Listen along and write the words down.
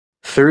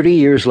30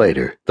 years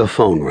later, the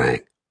phone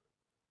rang.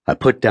 I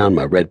put down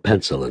my red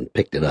pencil and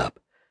picked it up.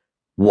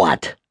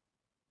 What?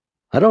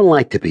 I don't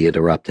like to be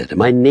interrupted, and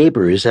my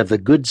neighbors have the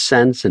good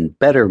sense and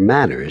better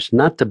manners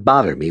not to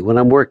bother me when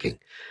I'm working.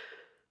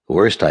 The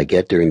worst I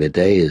get during the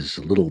day is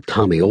little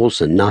Tommy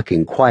Olson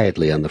knocking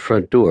quietly on the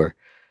front door,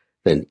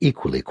 then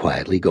equally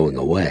quietly going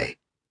away.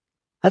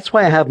 That's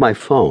why I have my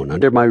phone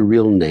under my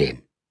real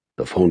name.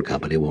 The phone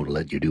company won't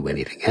let you do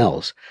anything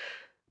else,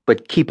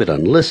 but keep it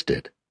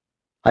unlisted.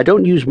 I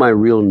don't use my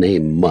real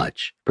name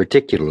much,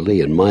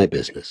 particularly in my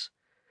business.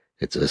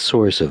 It's a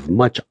source of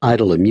much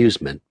idle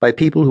amusement by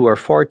people who are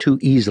far too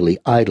easily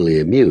idly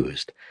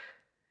amused.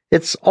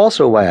 It's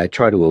also why I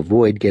try to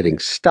avoid getting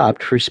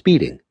stopped for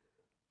speeding.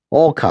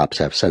 All cops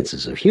have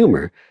senses of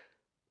humor,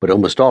 but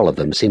almost all of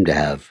them seem to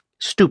have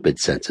stupid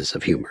senses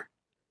of humor.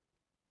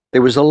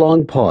 There was a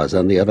long pause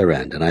on the other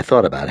end, and I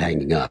thought about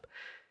hanging up.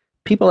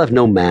 People have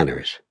no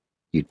manners.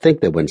 You'd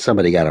think that when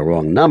somebody got a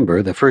wrong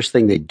number, the first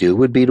thing they'd do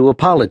would be to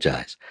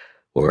apologize.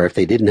 Or if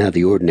they didn't have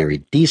the ordinary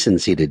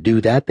decency to do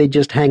that, they'd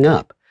just hang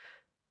up.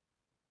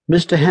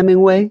 Mr.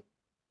 Hemingway?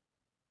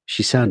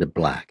 She sounded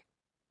black.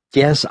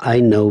 Yes,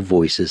 I know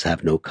voices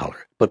have no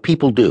color, but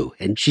people do,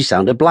 and she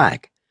sounded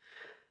black.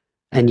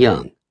 And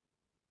young.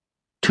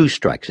 2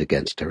 strikes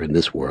against her in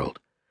this world.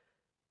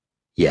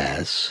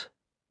 Yes.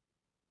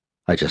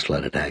 I just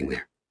let it hang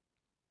there.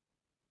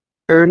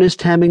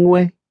 Ernest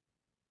Hemingway?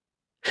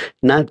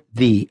 Not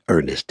the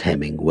Ernest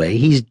Hemingway.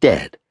 He's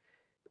dead.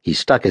 He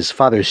stuck his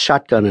father's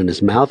shotgun in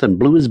his mouth and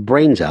blew his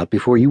brains out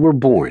before you were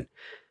born.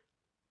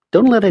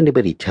 Don't let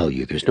anybody tell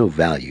you there's no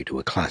value to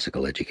a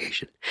classical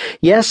education.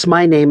 Yes,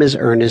 my name is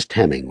Ernest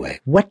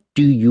Hemingway. What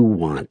do you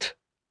want?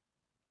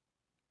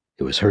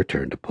 It was her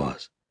turn to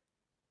pause.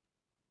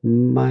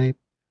 My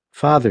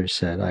father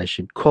said I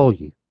should call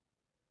you.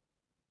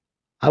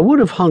 I would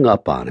have hung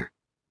up on her.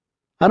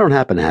 I don't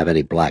happen to have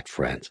any black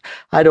friends.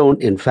 I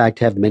don't, in fact,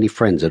 have many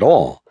friends at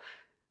all,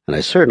 and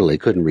I certainly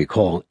couldn't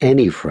recall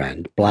any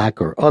friend, black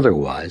or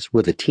otherwise,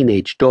 with a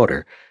teenage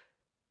daughter.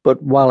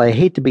 But while I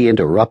hate to be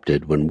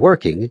interrupted when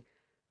working,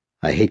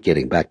 I hate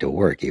getting back to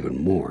work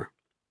even more.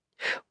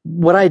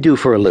 What I do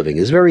for a living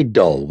is very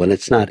dull when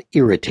it's not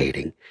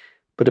irritating,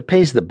 but it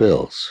pays the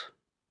bills,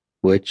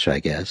 which, I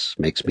guess,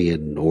 makes me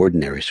an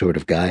ordinary sort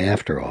of guy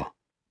after all.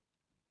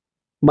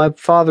 My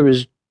father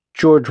is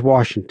George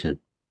Washington.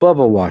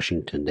 Bubba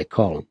Washington, they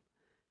call him.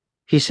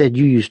 He said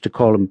you used to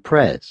call him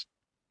Prez.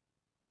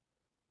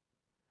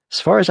 As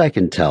far as I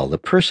can tell, the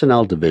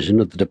personnel division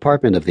of the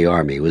Department of the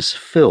Army was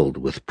filled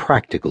with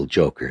practical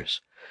jokers.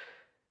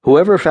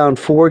 Whoever found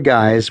 4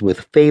 guys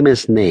with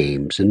famous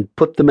names and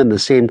put them in the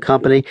same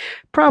company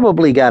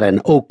probably got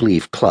an oak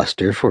leaf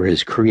cluster for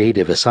his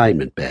creative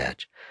assignment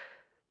badge.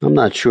 I'm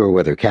not sure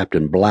whether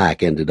Captain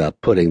Black ended up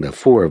putting the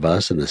 4 of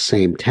us in the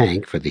same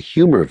tank for the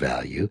humor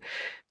value.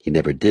 He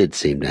never did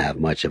seem to have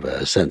much of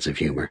a sense of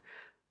humor,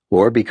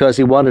 or because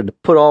he wanted to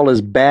put all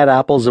his bad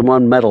apples in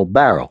one metal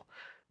barrel,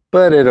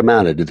 but it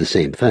amounted to the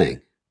same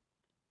thing.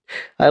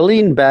 I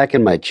leaned back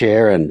in my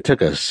chair and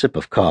took a sip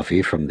of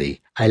coffee from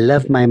the I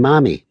Love My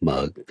Mommy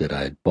mug that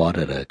I'd bought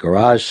at a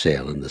garage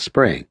sale in the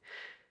spring.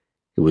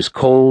 It was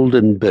cold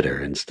and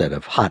bitter instead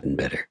of hot and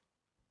bitter.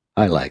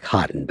 I like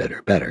hot and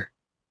bitter better.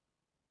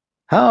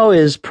 How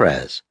is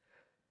Prez?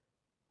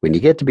 When you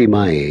get to be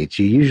my age,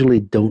 you usually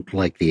don't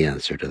like the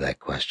answer to that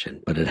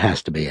question, but it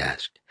has to be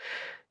asked.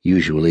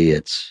 Usually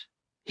it's,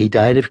 he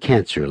died of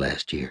cancer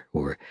last year,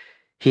 or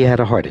he had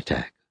a heart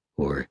attack,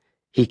 or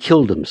he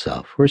killed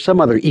himself, or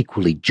some other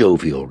equally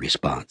jovial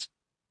response.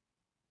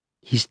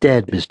 He's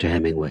dead, Mr.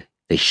 Hemingway.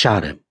 They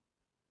shot him.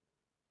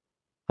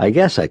 I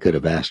guess I could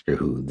have asked her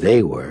who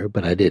they were,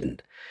 but I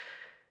didn't.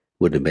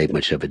 Wouldn't have made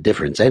much of a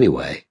difference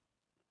anyway.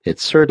 It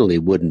certainly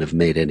wouldn't have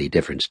made any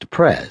difference to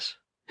Prez,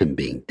 him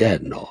being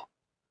dead and all.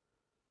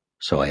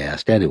 So I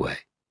asked anyway.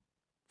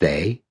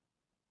 They?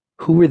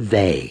 Who were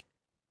they?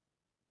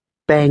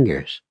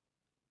 Bangers.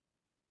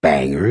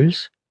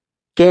 Bangers?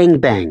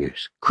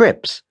 Gangbangers.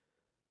 Crips.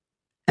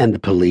 And the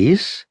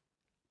police?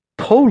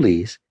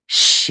 Police?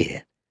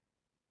 Shit.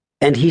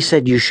 And he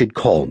said you should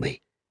call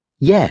me.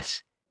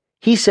 Yes.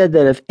 He said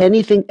that if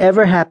anything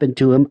ever happened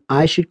to him,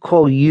 I should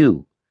call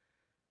you.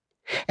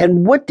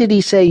 And what did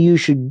he say you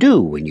should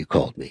do when you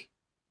called me?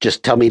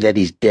 Just tell me that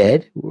he's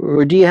dead?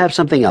 Or do you have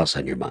something else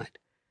on your mind?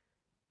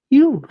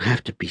 You don't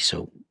have to be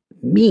so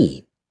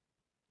mean.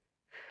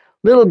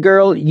 Little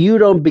girl, you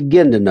don't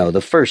begin to know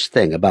the first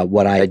thing about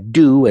what I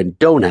do and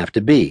don't have to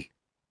be.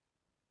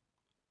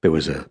 There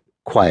was a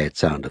quiet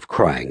sound of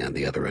crying on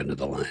the other end of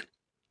the line.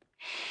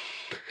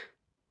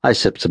 I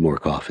sipped some more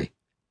coffee.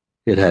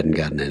 It hadn't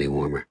gotten any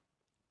warmer.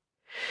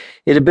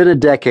 It had been a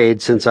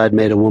decade since I'd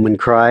made a woman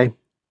cry.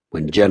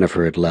 When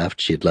Jennifer had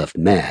left, she'd left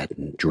mad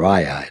and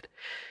dry-eyed,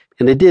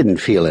 and it didn't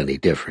feel any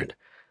different.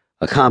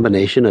 A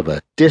combination of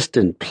a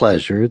distant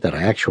pleasure that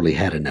I actually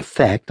had an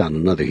effect on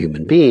another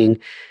human being,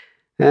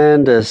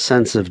 and a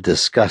sense of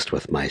disgust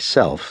with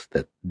myself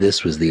that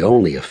this was the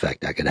only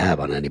effect I could have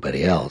on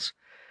anybody else.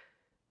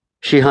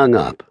 She hung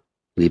up,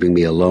 leaving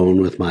me alone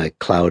with my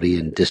cloudy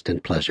and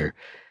distant pleasure,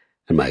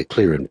 and my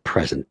clear and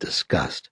present disgust.